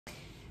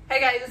Hey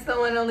guys, it's the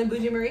one and only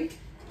Bougie Marie.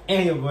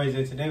 And your boys,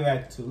 and today we're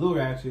at to Little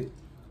Ratchett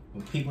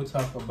when people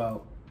talk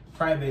about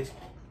private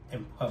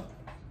and public,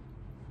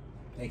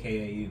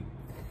 aka you.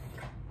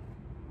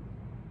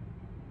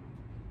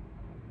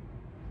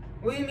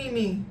 What do you mean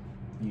me?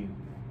 You.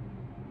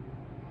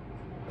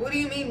 What do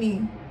you mean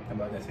me?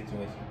 About that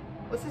situation.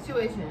 What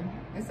situation?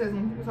 It says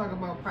when people talk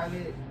about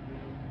private.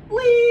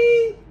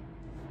 Bleep.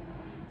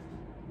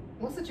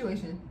 What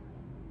situation?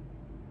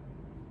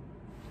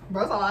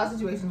 Bro, it's a lot of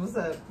situations. What's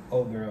up?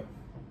 Old girl.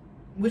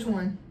 Which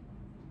one?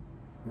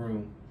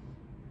 Room.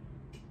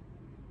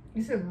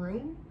 You said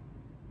room?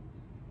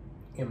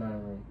 In my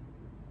room.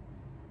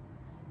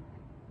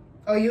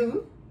 Oh,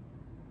 you?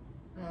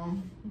 Oh.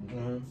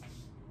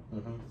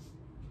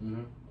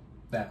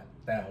 That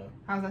one.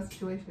 How's that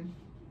situation?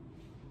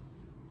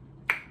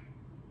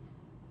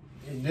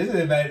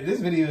 This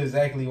video is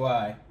exactly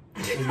why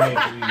it's made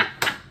for you.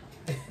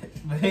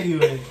 But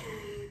anyway,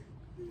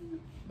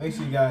 make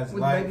sure you guys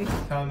like,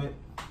 comment,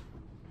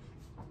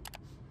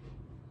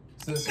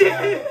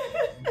 subscribe,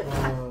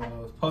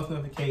 post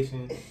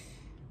notifications,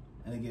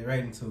 and get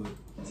right into it.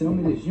 Tell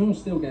me this, you don't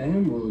still got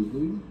hemorrhoids, do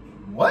you?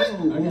 What?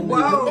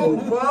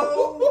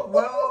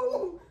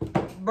 Whoa.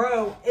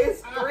 Bro,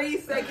 it's 3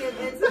 seconds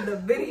into the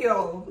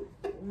video.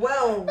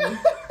 Whoa.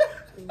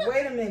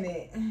 Wait a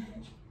minute.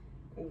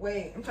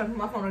 Wait, I'm trying to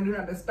put my phone on Do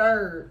Not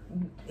Disturb.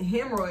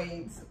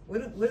 Hemorrhoids.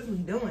 What is we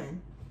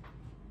doing?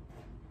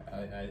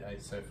 I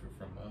suffer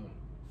from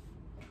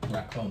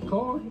glaucoma.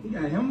 Carl, you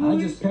got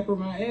hemorrhoids? I just peppered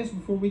my ass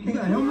before we came. You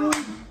got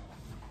hemorrhoids?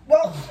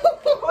 Whoa.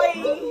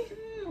 Wait.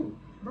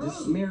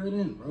 Just smear it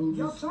in, bro.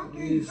 Y'all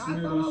talking? I thought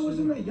I was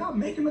in there. Y'all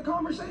making the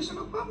conversation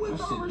a public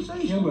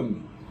conversation. Killing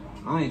me.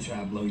 I ain't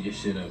trying to blow your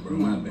shit up, bro.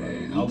 My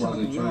bad. I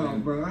wasn't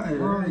trying. Bro, I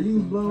heard you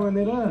blowing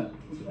it up.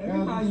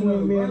 Everybody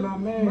between me and my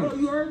man. Bro,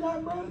 you heard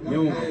that, bro?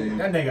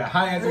 That nigga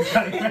high as a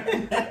kite.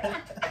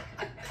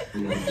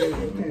 You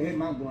can't hit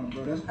my blunt,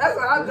 bro. That's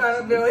what I'm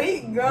trying to feel. He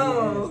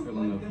gone.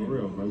 Feeling up for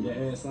real, bro.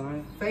 Your ass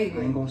on faded.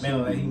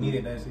 Man, like he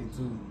needed that shit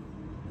too.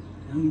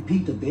 You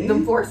beat the bed?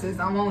 Them forces,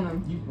 I'm on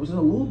them. Was it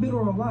a little bit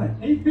or a lot?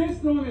 He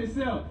pissed on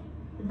himself.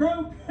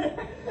 Bro, this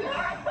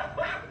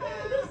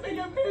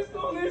nigga pissed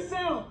on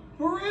himself.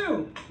 For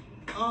real.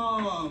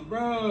 Oh,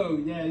 bro.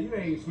 Yeah, you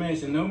ain't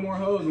smashing no more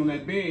hoes on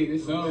that bed.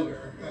 It's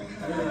over.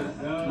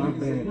 My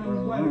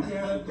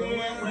bad,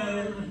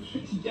 bro.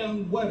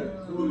 Young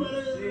wetter.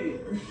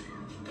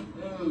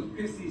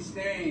 Pissy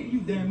stain. You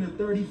damn near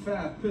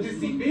 35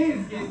 Pissy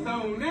beds get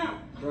thrown out.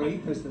 Bro, he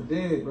pissed the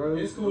bed, bro.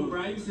 It's cool,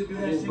 bro. I used to do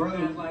that shit when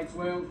I was like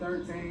 12,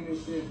 13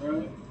 and shit,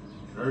 bro.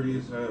 Dirty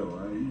as hell,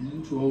 right?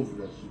 You too old for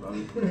that shit, bro.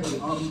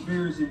 All them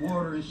beers and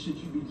water and shit,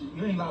 you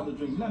ain't allowed to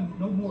drink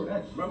no more of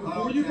that shit. Bro,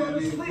 before you go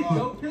to sleep,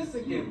 go piss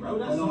again, bro.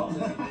 That's all.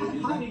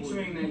 How do you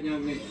train that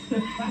young nigga?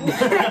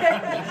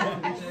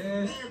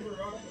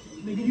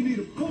 Nigga, you need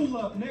to pull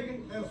up,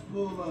 nigga. That's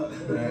pull up.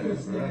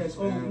 That's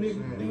old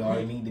nigga. They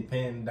already need to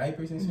pen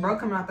diapers and shit. Bro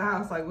coming out the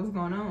house like, what's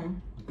going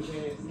on?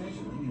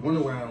 You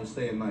wonder why I don't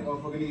stay at night.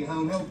 Motherfucker need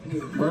home help.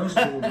 Bro, it's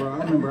cool, bro. I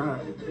remember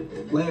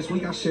last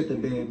week I shit the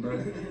bed, bro.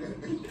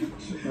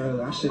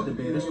 I shit the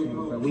bed. It's cool,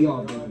 bro. We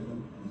all did,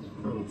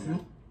 bro.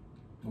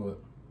 What?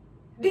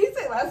 Did you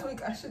say last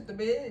week I shit the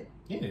bed?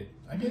 Yeah,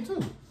 I did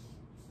too.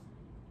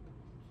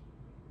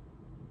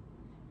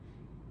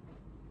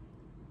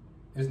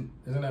 Isn't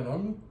that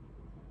normal?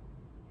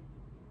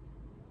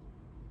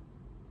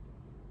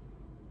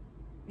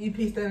 You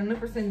pee standing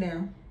up or sitting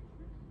down?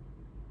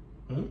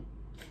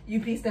 You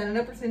pee standing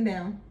up or sitting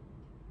down?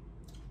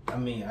 I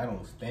mean, I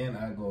don't stand.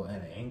 I go at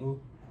an angle.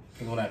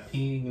 Because when I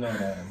pee, you know,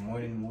 that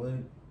morning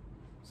wood.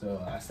 So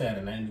I stay at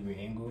a 90-degree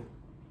angle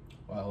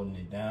while holding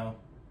it down.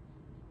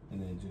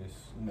 And then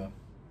just, you know.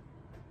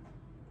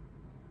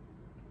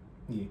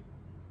 Yeah.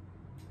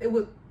 It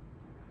would.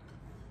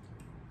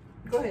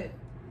 Go ahead.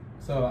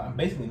 So I'm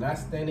basically not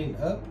standing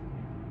up.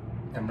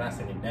 I'm not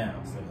sitting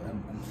down. So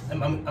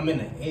I'm in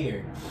the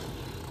air.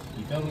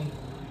 You feel me?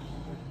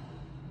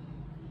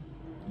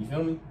 You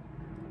feel me?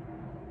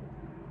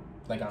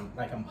 Like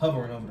I'm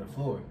hovering over the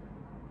floor.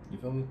 You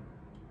feel me?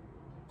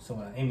 So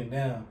when I aim it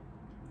down,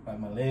 like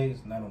my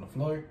legs not on the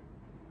floor,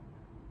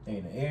 they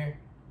in the air,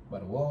 by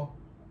the wall,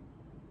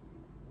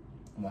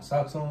 with my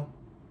socks on,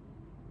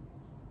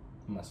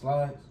 with my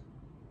slides.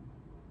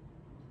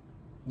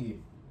 Yeah.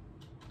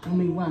 I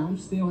mean, why? I'm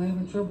still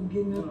having trouble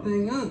getting that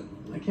thing up.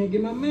 I can't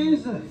get my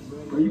mans up.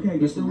 Bro, you can't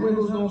get Mr.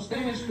 Wiggles don't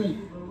stand straight.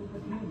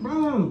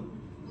 Bro,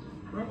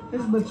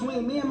 it's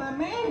between me and my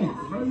man.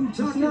 Bro, you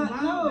talking about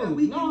that?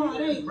 No,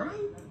 it ain't, bro.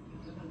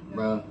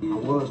 Bro, I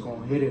was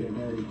gonna hit it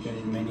and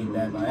everything. May need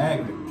that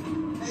Viagra.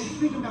 Hey,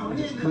 speaking about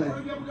hitting it, bro,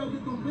 you ever go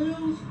get them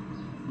pills?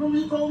 Remember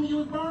you told me you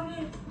was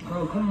burning?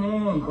 Bro, come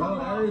on, bro.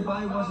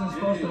 Everybody wasn't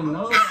supposed to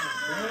know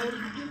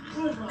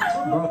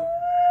that, bro.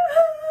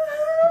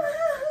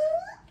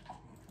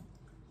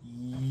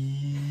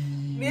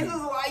 This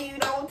is why you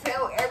don't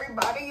tell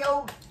everybody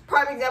your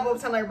prime example of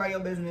telling everybody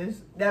your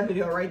business. That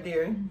video right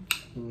there.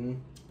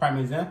 Prime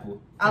example.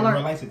 I In learned-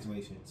 real life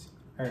situations.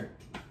 Her.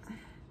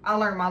 I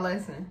learned my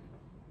lesson.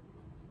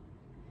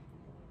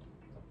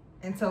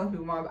 and telling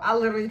people I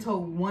literally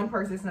told one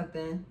person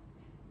something,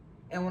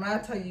 and when I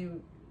tell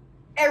you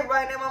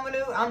everybody in Mama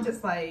knew, I'm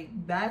just like,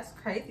 that's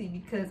crazy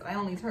because I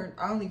only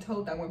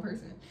told that one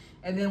person.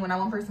 And then when that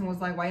one person was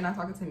like, why you not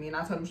talking to me? And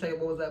I told him straight up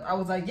what was up. I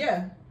was like,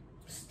 yeah,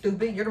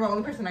 stupid. You're the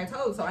only person I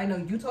told, so I know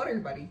you told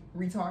everybody.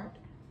 Retard.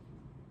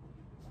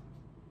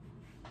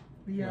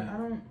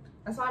 Yeah,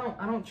 that's why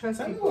I don't trust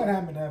Tell people. me what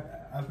happened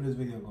after this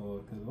video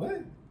go. Cause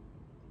what?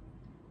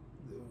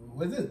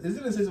 Was it? Is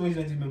it a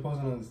situation that you've been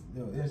posting on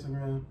your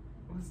Instagram?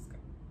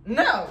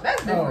 No,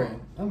 that's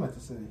different. Oh, I'm about to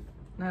say.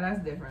 No, that's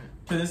different.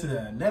 So this is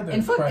another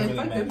And fuck privately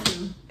them matter.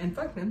 too. And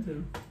fuck them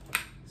too.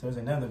 So it's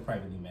another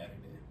privately matter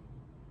then.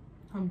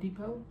 Home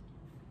Depot,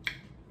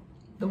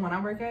 the one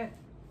I work at,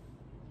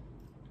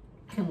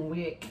 can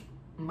lick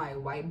my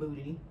white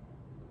booty.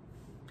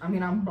 I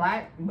mean, I'm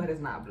black, but it's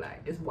not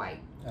black. It's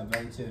white. I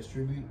value to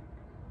distribute.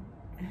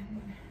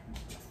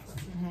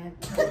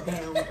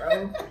 Damn,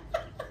 bro.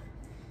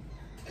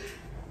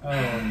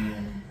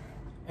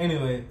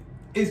 Anyway,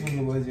 it's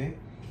me, boy Jay.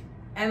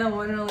 And the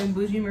one and only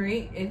Bougie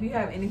Marie. If you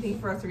have anything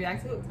for us to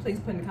react to, please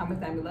put in the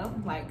comments down below.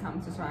 Like,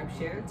 comment, subscribe,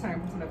 share, turn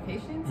on post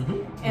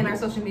notifications. And our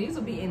social medias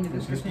will be in the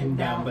description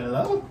down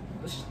below.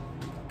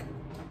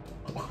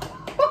 My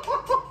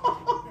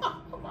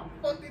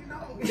fucking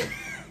nose.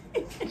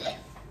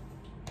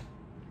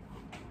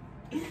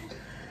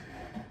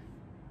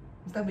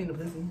 Stop being a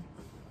pussy.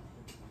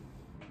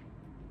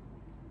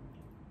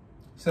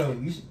 So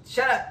you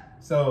Shut up.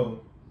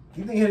 So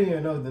you think hitting your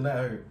nose did not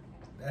hurt?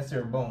 That's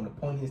your bone, the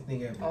pointiest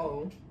thing ever.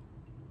 Oh,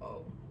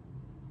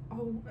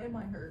 it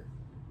might hurt.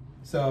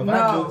 So if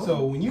I do,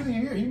 so when you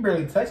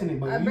barely touching it,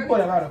 but when you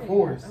put a lot of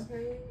force,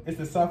 okay. it's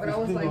the softest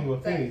thing on your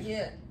that, face.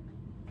 Yeah.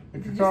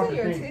 It's Did the you say softest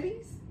your thing.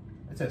 titties?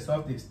 It's the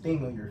softest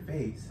thing on your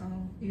face.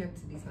 Oh, you have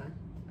titties, huh?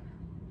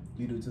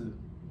 You do too.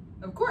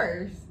 Of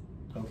course.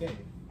 Okay.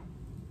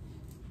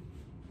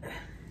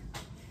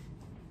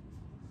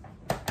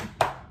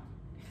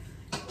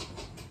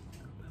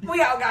 We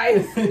out,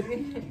 guys.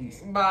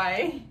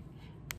 Bye.